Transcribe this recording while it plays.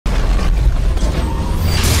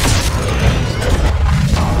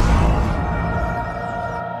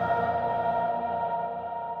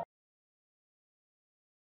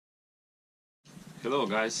Hello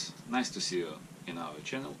guys, nice to see you in our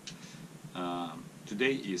channel.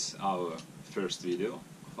 Today is our first video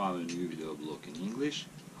of our new video blog in English,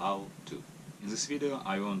 How To. In this video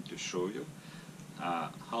I want to show you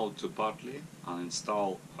how to partly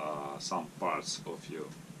uninstall some parts of your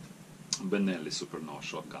Benelli SuperNova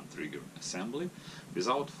shotgun trigger assembly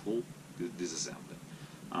without full disassembling.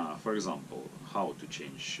 For example, how to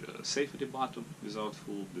change safety button without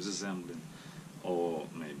full disassembling, or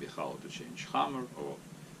maybe how to change hammer or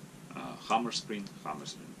hammer spring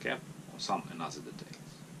cap, or some another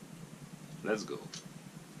details. Let's go.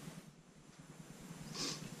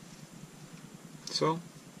 So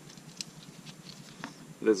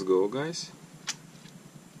let's go, guys.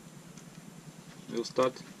 We'll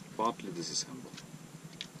start partly disassemble.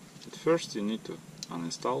 At first you need to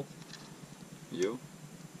uninstall your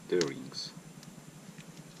rings.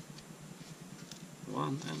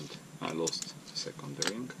 One, and I lost the second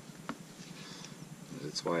ring.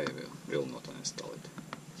 That's why I will not uninstall it.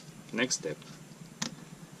 Next step,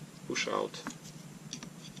 push out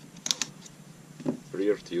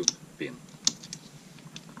rear tube pin.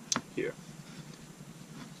 Here.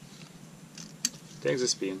 Take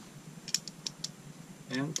this pin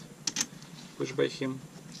and push by him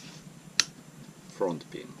front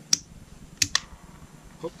pin.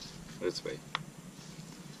 Hop, this way.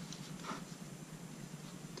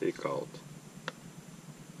 Take out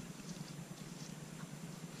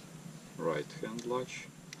right hand latch,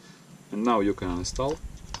 and now you can install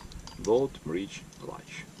bolt bridge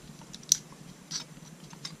latch.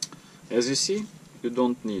 As you see, you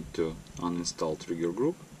don't need to uninstall trigger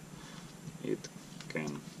group, it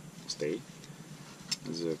can stay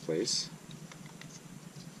in the place.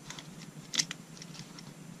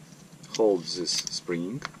 Hold this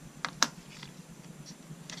spring.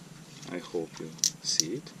 I hope you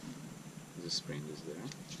see it. The spring is there.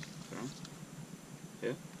 Okay.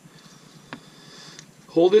 Yeah.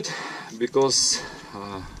 Hold it, because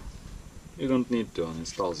you don't need to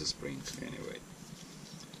uninstall the spring anyway.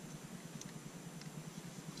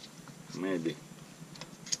 Maybe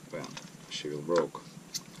when she will broke.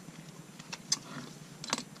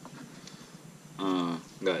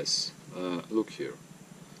 Guys, look here.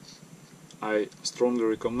 I strongly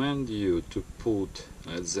recommend you to put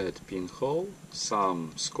at that pinhole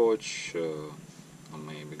some scotch or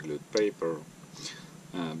maybe glued paper,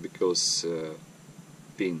 because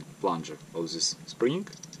pin plunger of this spring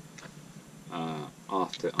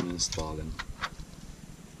after uninstalling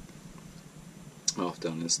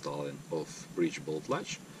of bridge bolt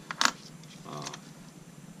latch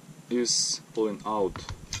is pulling out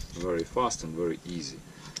very fast and very easy,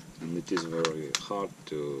 and it is very hard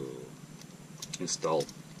to install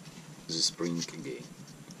the spring again.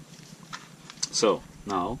 So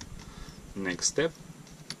now, next step,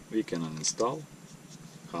 we can uninstall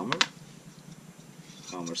hammer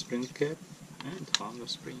spring cap and hammer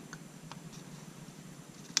spring.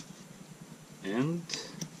 And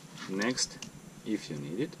next, if you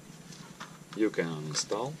need it, you can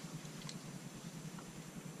uninstall,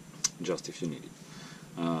 just if you need it,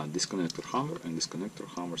 disconnector hammer and disconnector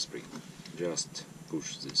hammer spring. Just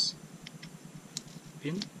push this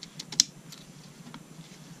pin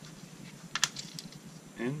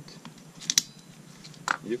and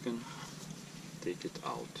you can take it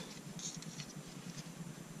out.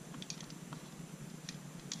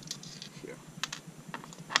 Here.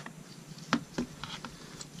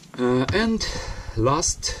 And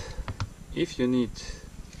last, if you need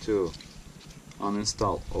to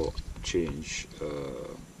uninstall or change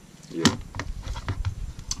your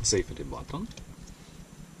safety button,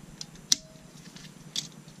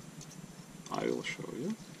 I will show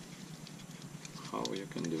you how you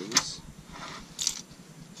can do this.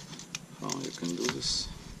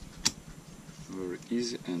 Very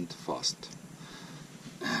easy and fast.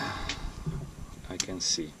 I can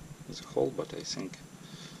see the hole, but I think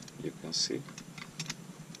you can see.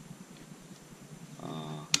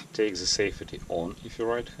 Take the safety on if you're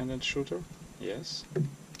right-handed shooter, yes,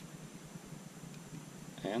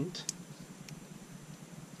 and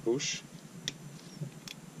push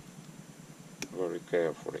very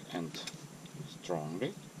carefully and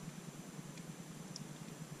strongly.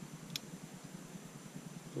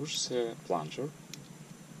 Push the plunger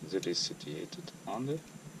that is situated on the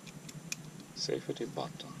safety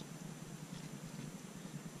button.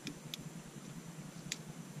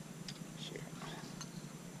 Here.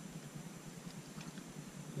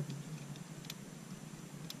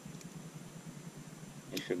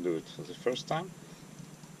 If you do it for the first time,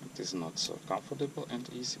 it is not so comfortable and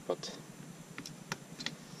easy, but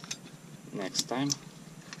next time,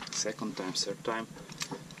 second time, third time,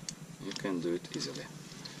 you can do it easily.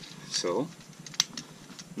 So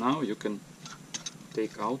now you can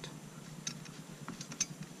take out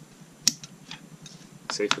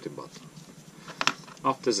safety button.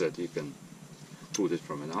 After that you can put it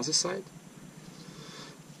from another side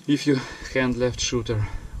if you hand left shooter,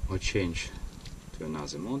 or change to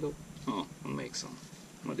another model, or make some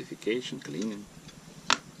modification, cleaning.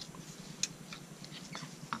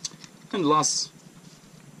 And last,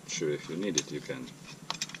 sure, if you need it, you can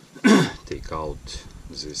take out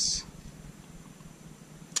this.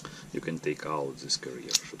 You can take out this carrier,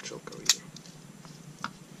 shoot shell carrier.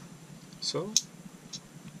 So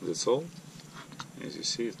that's all. As you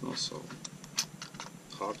see, it's not so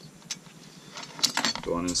hard to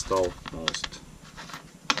uninstall most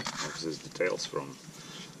of these details from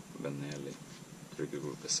Benelli trigger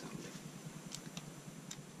group assembly.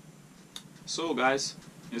 So guys,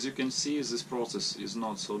 as you can see, this process is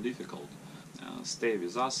not so difficult. Stay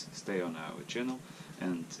with us, stay on our channel,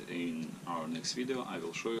 and in our next video I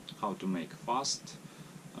will show you how to make fast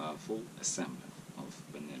full assembly of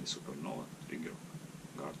Benelli SuperNova trigger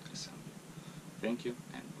guard assembly. Thank you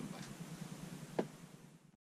and